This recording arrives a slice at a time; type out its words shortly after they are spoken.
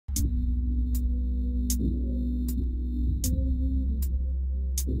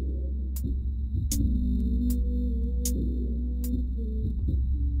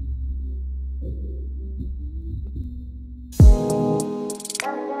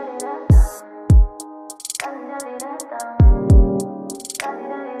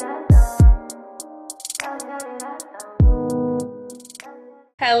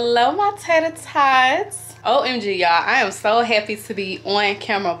Hello my tater tots. OMG y'all, I am so happy to be on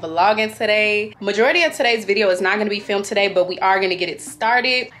camera vlogging today. Majority of today's video is not going to be filmed today, but we are going to get it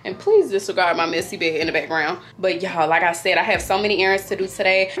started. And please disregard my messy bed in the background. But y'all, like I said, I have so many errands to do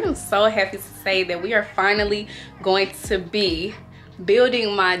today. I'm so happy to say that we are finally going to be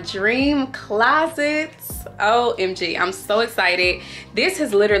building my dream closets. OMG, I'm so excited. This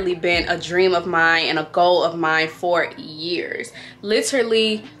has literally been a dream of mine and a goal of mine for years.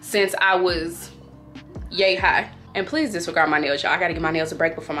 Literally since I was yay high. And please disregard my nails, y'all. I gotta give my nails a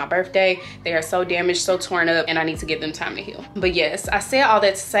break before my birthday. They are so damaged, so torn up, and I need to give them time to heal. But yes, I said all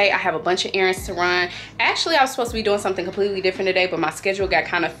that to say I have a bunch of errands to run. Actually, I was supposed to be doing something completely different today, but my schedule got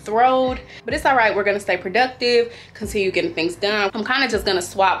kind of throwed. But it's all right, we're gonna stay productive, continue getting things done. I'm kind of just gonna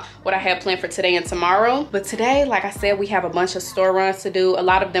swap what I had planned for today and tomorrow. But today, like I said, we have a bunch of store runs to do. A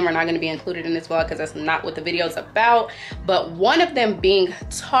lot of them are not gonna be included in this vlog because that's not what the video is about. But one of them being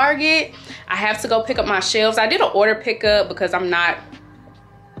Target. I have to go pick up my shelves. I did an order pickup because I'm not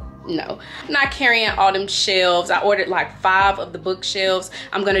carrying all them shelves. I ordered like 5 of the bookshelves.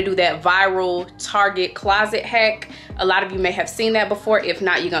 I'm gonna do that viral Target closet hack. A lot of you may have seen that before. If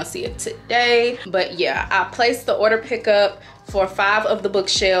not, you're gonna see it today. But yeah, I placed the order pickup for 5 of the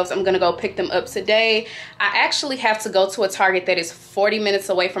bookshelves. I'm gonna go pick them up today. I actually have to go to a Target that is 40 minutes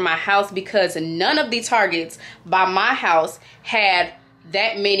away from my house because none of the Targets by my house had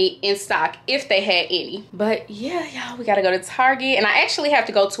that many in stock, if they had any. But yeah, y'all, we gotta go to Target, and I actually have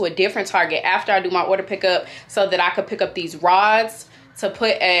to go to a different Target after I do my order pickup so that I could pick up these rods to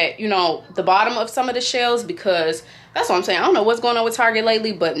put at, you know, the bottom of some of the shelves, because that's what I'm saying. I don't know what's going on with Target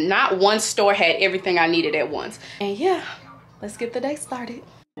lately, but not one store had everything I needed at once. And yeah, let's get the day started.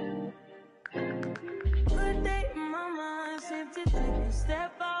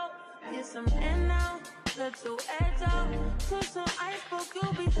 Let your edge out to some iceberg,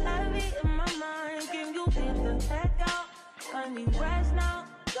 you'll be heavy in my mind. Can you get the heck out? I need rest now,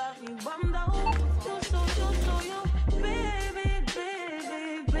 got me bummed out. You, baby,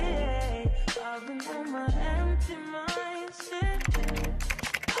 baby, baby. I've been on my empty mind, shit.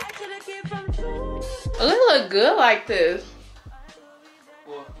 I could've kept from two. It look good like this.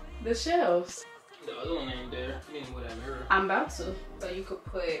 What? The shelves. The other one ain't there. You didn't put that mirror. I'm about to. So you could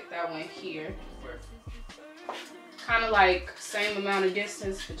put that one here. Kind of like same amount of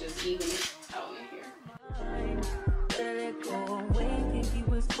distance, but just even it out in here. Let it go away, think he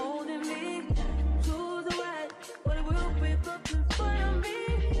was holding me to the right, but it will pick up in front of me.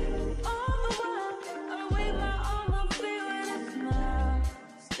 All the while, I wait my arm up, feeling it now.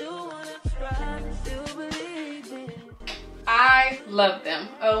 Still wanna try, still believe it. I love them.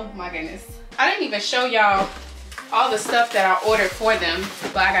 Oh my goodness. I didn't even show y'all all the stuff that I ordered for them,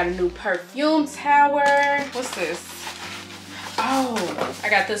 but I got a new perfume tower. What's this? Oh, I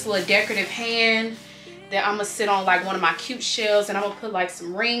got this little decorative hand that I'm gonna sit on like one of my cute shelves, and I'm gonna put like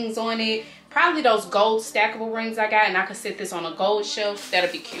some rings on it. Probably those gold stackable rings I got, and I could sit this on a gold shelf. That'll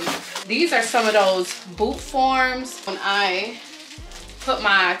be cute. These are some of those boot forms. When I put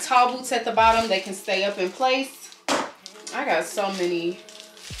my tall boots at the bottom, they can stay up in place. I got so many.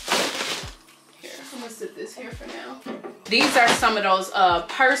 Here, I'm gonna sit this here for now. These are some of those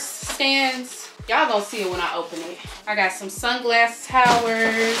purse stands. Y'all gonna see it when I open it. I got some sunglass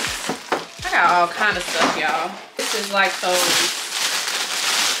towers. I got all kind of stuff, y'all. This is like those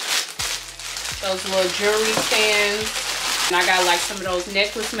little jewelry stands. And I got like some of those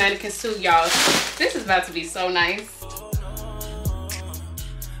necklace mannequins too, y'all. This is about to be so nice.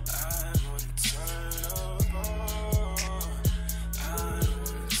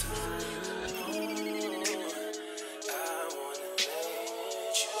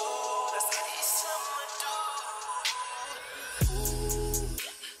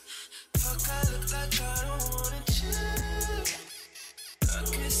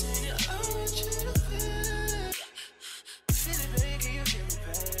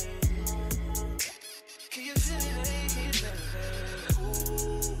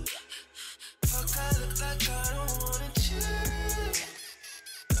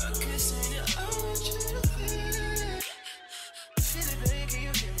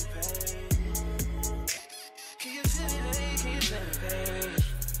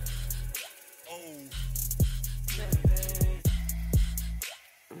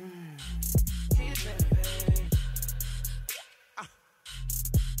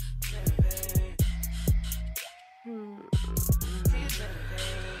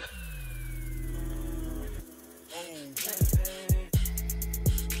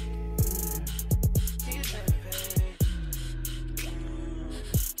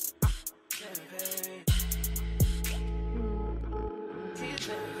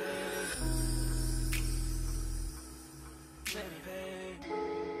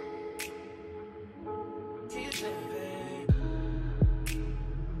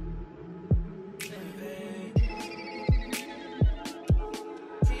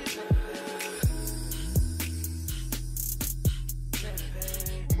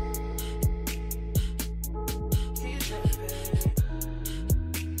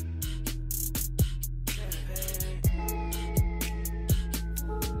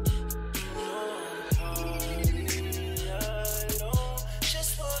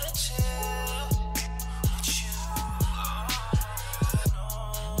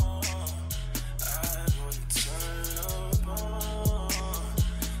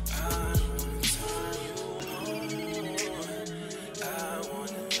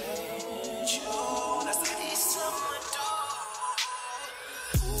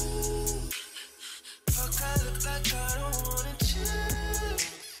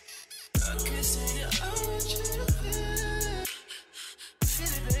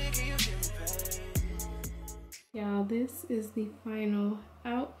 Y'all, this is the final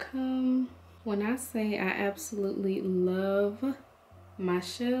outcome. When I say I absolutely love my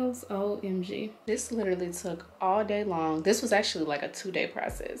shelves, OMG. This literally took all day long. This was actually like a 2-day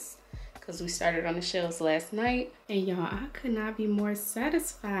process because we started on the shelves last night. And y'all, I could not be more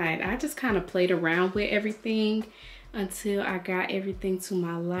satisfied. I just kind of played around with everything until I got everything to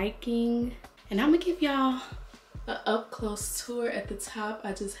my liking. And I'm gonna give y'all an up-close tour. At the top,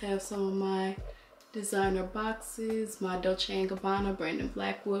 I just have some of my designer boxes, my Dolce & Gabbana, Brandon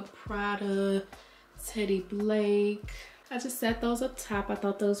Blackwood, Prada, Teddy Blake. I just set those up top. I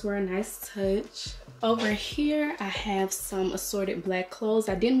thought those were a nice touch. Over here, I have some assorted black clothes.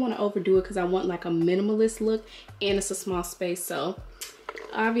 I didn't want to overdo it because I want like a minimalist look, and it's a small space, so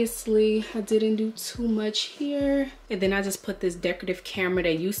obviously I didn't do too much here. And then I just put this decorative camera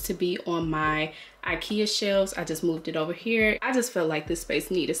that used to be on my IKEA shelves. I just moved it over here. I just felt like this space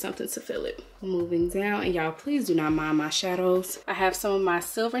needed something to fill it. Moving down, and y'all please do not mind my shadows. I have some of my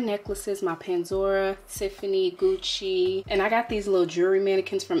silver necklaces, my Pandora, Tiffany, Gucci, and I got these little jewelry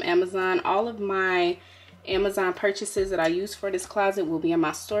mannequins from Amazon. All of my Amazon purchases that I use for this closet will be in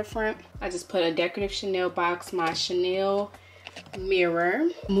my storefront. I just put a decorative Chanel box, my Chanel mirror.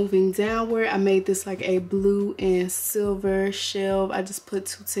 Moving downward, I made this like a blue and silver shelf. I just put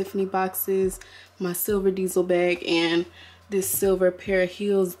 2 Tiffany boxes, my silver diesel bag, and this silver pair of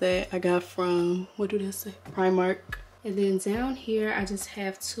heels that I got from, what did I say, Primark. And then down here, I just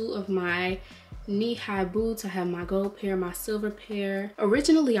have 2 of my knee-high boots. I have my gold pair, my silver pair.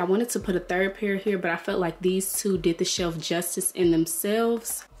 Originally, I wanted to put a 3rd pair here, but I felt like these 2 did the shelf justice in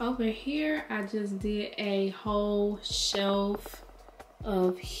themselves. Over here, I just did a whole shelf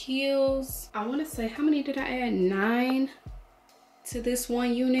of heels. I want to say, how many did I add? 9 to this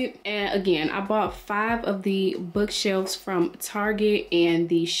one unit. And again, I bought 5 of the bookshelves from Target, and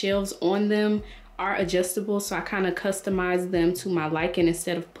the shelves on them are adjustable, so I kind of customized them to my liking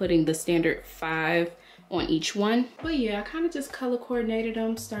instead of putting the standard 5 on each one. But yeah, I kind of just color coordinated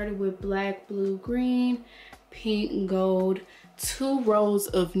them. Started with black, blue, green, pink, gold, 2 rows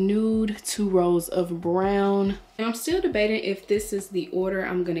of nude, 2 rows of brown. And I'm still debating if this is the order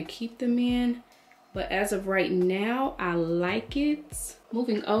I'm gonna keep them in, but as of right now, I like it.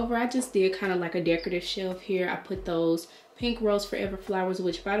 Moving over, I just did kind of like a decorative shelf here. I put those pink Rose Forever flowers,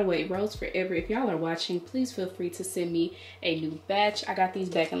 which by the way, Rose Forever, if y'all are watching, please feel free to send me a new batch. I got these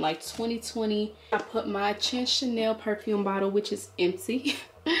back in like 2020. I put my Chanel perfume bottle, which is empty,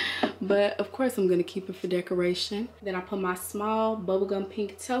 but of course I'm gonna keep it for decoration. Then I put my small bubblegum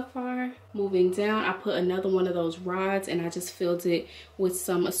pink Telfar. Moving down, I put another one of those rods, and I just filled it with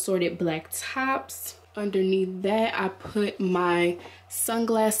some assorted black tops. Underneath that, I put my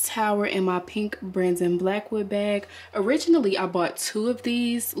sunglass tower and my pink Brandon Blackwood bag. Originally, I bought 2 of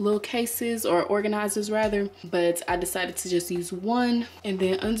these little cases, or organizers rather, but I decided to just use 1. And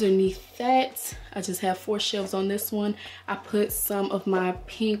then underneath that, I just have 4 shelves on this one. I put some of my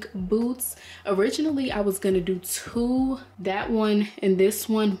pink boots. Originally, I was gonna do 2, that one and this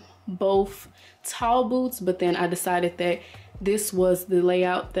one, both tall boots, but then I decided that this was the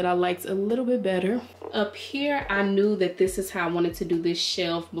layout that I liked a little bit better. Up here, I knew that this is how I wanted to do this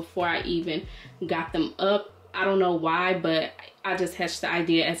shelf before I even got them up. I don't know why, but I just hatched the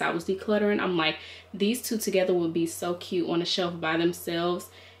idea as I was decluttering. I'm like, these 2 together would be so cute on a shelf by themselves.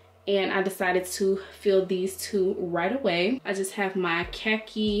 And I decided to fill these 2 right away. I just have my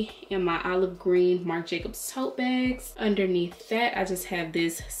khaki and my olive green Marc Jacobs tote bags. Underneath that, I just have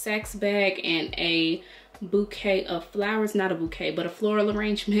this Saks bag and a bouquet of flowers, not a bouquet, but a floral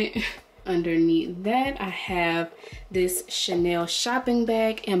arrangement. Underneath that, I have this Chanel shopping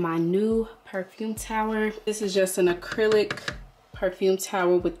bag and my new perfume tower. This is just an acrylic perfume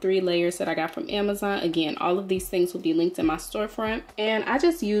tower with 3 layers that I got from Amazon. Again, all of these things will be linked in my storefront. And I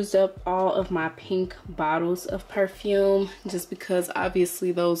just used up all of my pink bottles of perfume just because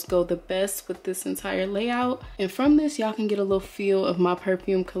obviously those go the best with this entire layout. And from this, y'all can get a little feel of my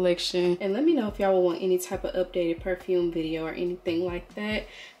perfume collection. And let me know if y'all will want any type of updated perfume video or anything like that,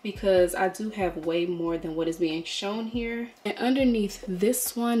 because I do have way more than what is being shown here. And underneath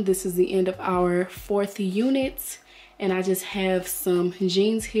this one, this is the end of our 4th unit. And I just have some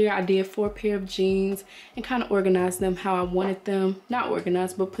jeans here. I did 4 pair of jeans and kind of organized them how I wanted them. Not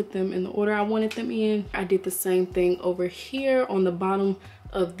organized, but put them in the order I wanted them in. I did the same thing over here on the bottom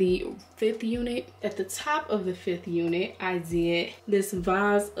of the 5th unit. At the top of the 5th unit, I did this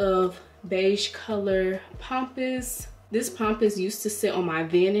vase of beige color pampas. This pampas used to sit on my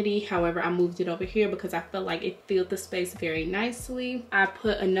vanity. However, I moved it over here because I felt like it filled the space very nicely. I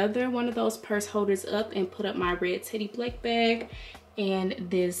put another one of those purse holders up and put up my red Teddy Blake bag. and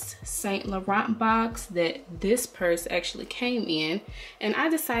this Saint Laurent box that this purse actually came in. And I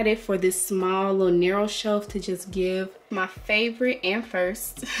decided for this small little narrow shelf to just give my favorite and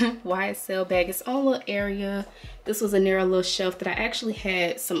first YSL bag its own little area. This was a narrow little shelf that I actually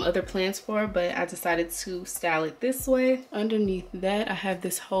had some other plans for, but I decided to style it this way. Underneath that, I have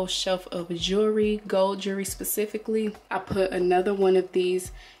this whole shelf of jewelry, gold jewelry specifically. I put another one of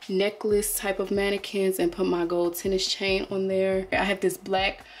these necklace type of mannequins and put my gold tennis chain on there. I have this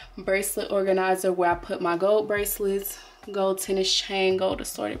black bracelet organizer where I put my gold bracelets, gold tennis chain, gold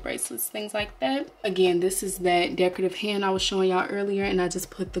assorted bracelets, things like that. Again, this is that decorative hand I was showing y'all earlier, and I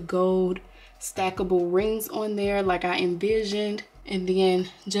just put the gold stackable rings on there like I envisioned. And then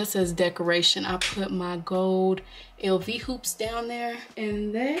just as decoration, I put my gold LV hoops down there.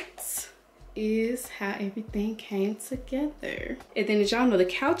 And that is how everything came together. And then, as y'all know, the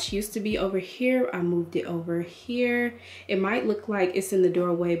couch used to be over here. I moved it over here. It might look like it's in the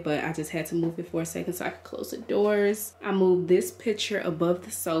doorway, but I just had to move it for a second so I could close the doors. I moved this picture above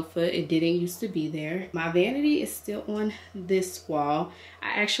the sofa. It didn't used to be there. My vanity is still on this wall. I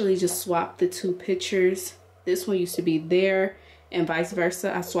actually just swapped the two pictures. This one used to be there and vice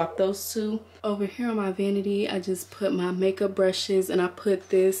versa. I swapped those two. Over here on my vanity, I just put my makeup brushes, and I put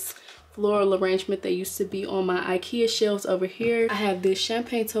this floral arrangement that used to be on my IKEA shelves over here. I have this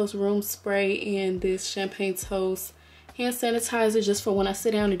Champagne Toast room spray and this Champagne Toast hand sanitizer just for when I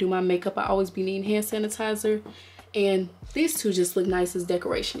sit down and do my makeup. I always be needing hand sanitizer. And these two just look nice as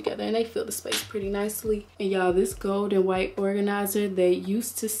decoration together, and they fill the space pretty nicely. And y'all, this gold and white organizer that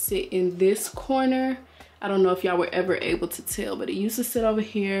used to sit in this corner, I don't know if y'all were ever able to tell, but it used to sit over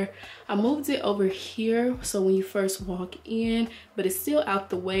here. I moved it over here so when you first walk in, but it's still out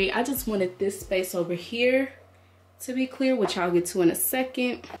the way. I just wanted this space over here to be clear, which I'll get to in a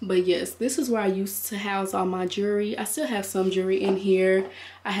second. But yes, this is where I used to house all my jewelry. I still have some jewelry in here.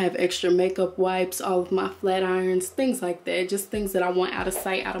 I have extra makeup wipes, all of my flat irons, things like that. Just things that I want out of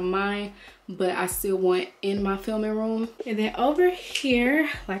sight, out of mind, but I still want in my filming room. And then over here,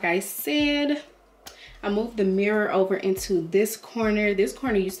 like I said, I moved the mirror over into this corner. This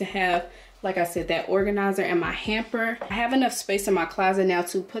corner used to have, like I said, that organizer and my hamper. I have enough space in my closet now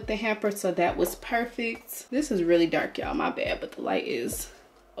to put the hamper, so that was perfect. This is really dark, y'all, my bad, but the light is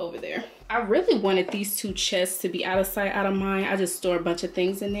over there. I really wanted these two chests to be out of sight, out of mind. I just store a bunch of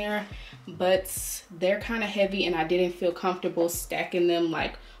things in there, but they're kind of heavy and I didn't feel comfortable stacking them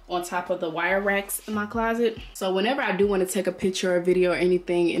like on top of the wire racks in my closet. So whenever I do want to take a picture or video or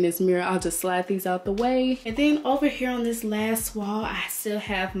anything in this mirror, I'll just slide these out the way. And then over here on this last wall, I still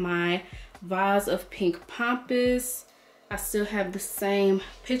have my vase of pink pampas. I still have the same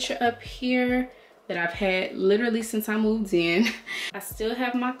picture up here that I've had literally since I moved in. I still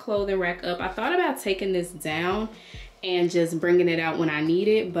have my clothing rack up. I thought about taking this down and just bringing it out when I need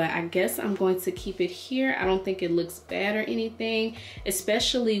it, but I guess I'm going to keep it here. I don't think it looks bad or anything,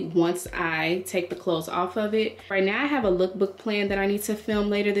 especially once I take the clothes off of it. Right now I have a lookbook plan that I need to film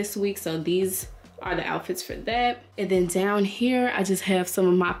later this week, so these are the outfits for that. And then down here I just have some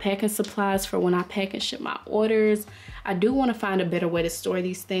of my packing supplies for when I pack and ship my orders. I do want to find a better way to store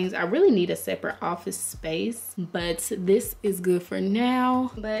these things. I really need a separate office space, but this is good for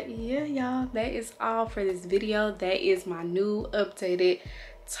now. But yeah, y'all, that is all for this video. That is my new updated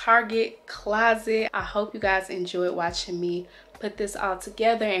Target closet. I hope you guys enjoyed watching me put this all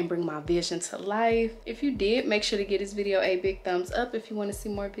together and bring my vision to life. If you did, make sure to give this video a big thumbs up. If you want to see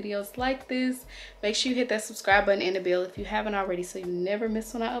more videos like this, make sure you hit that subscribe button and the bell if you haven't already, so you never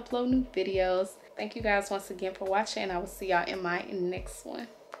miss when I upload new videos. Thank you guys once again for watching, and I will see y'all in my next one.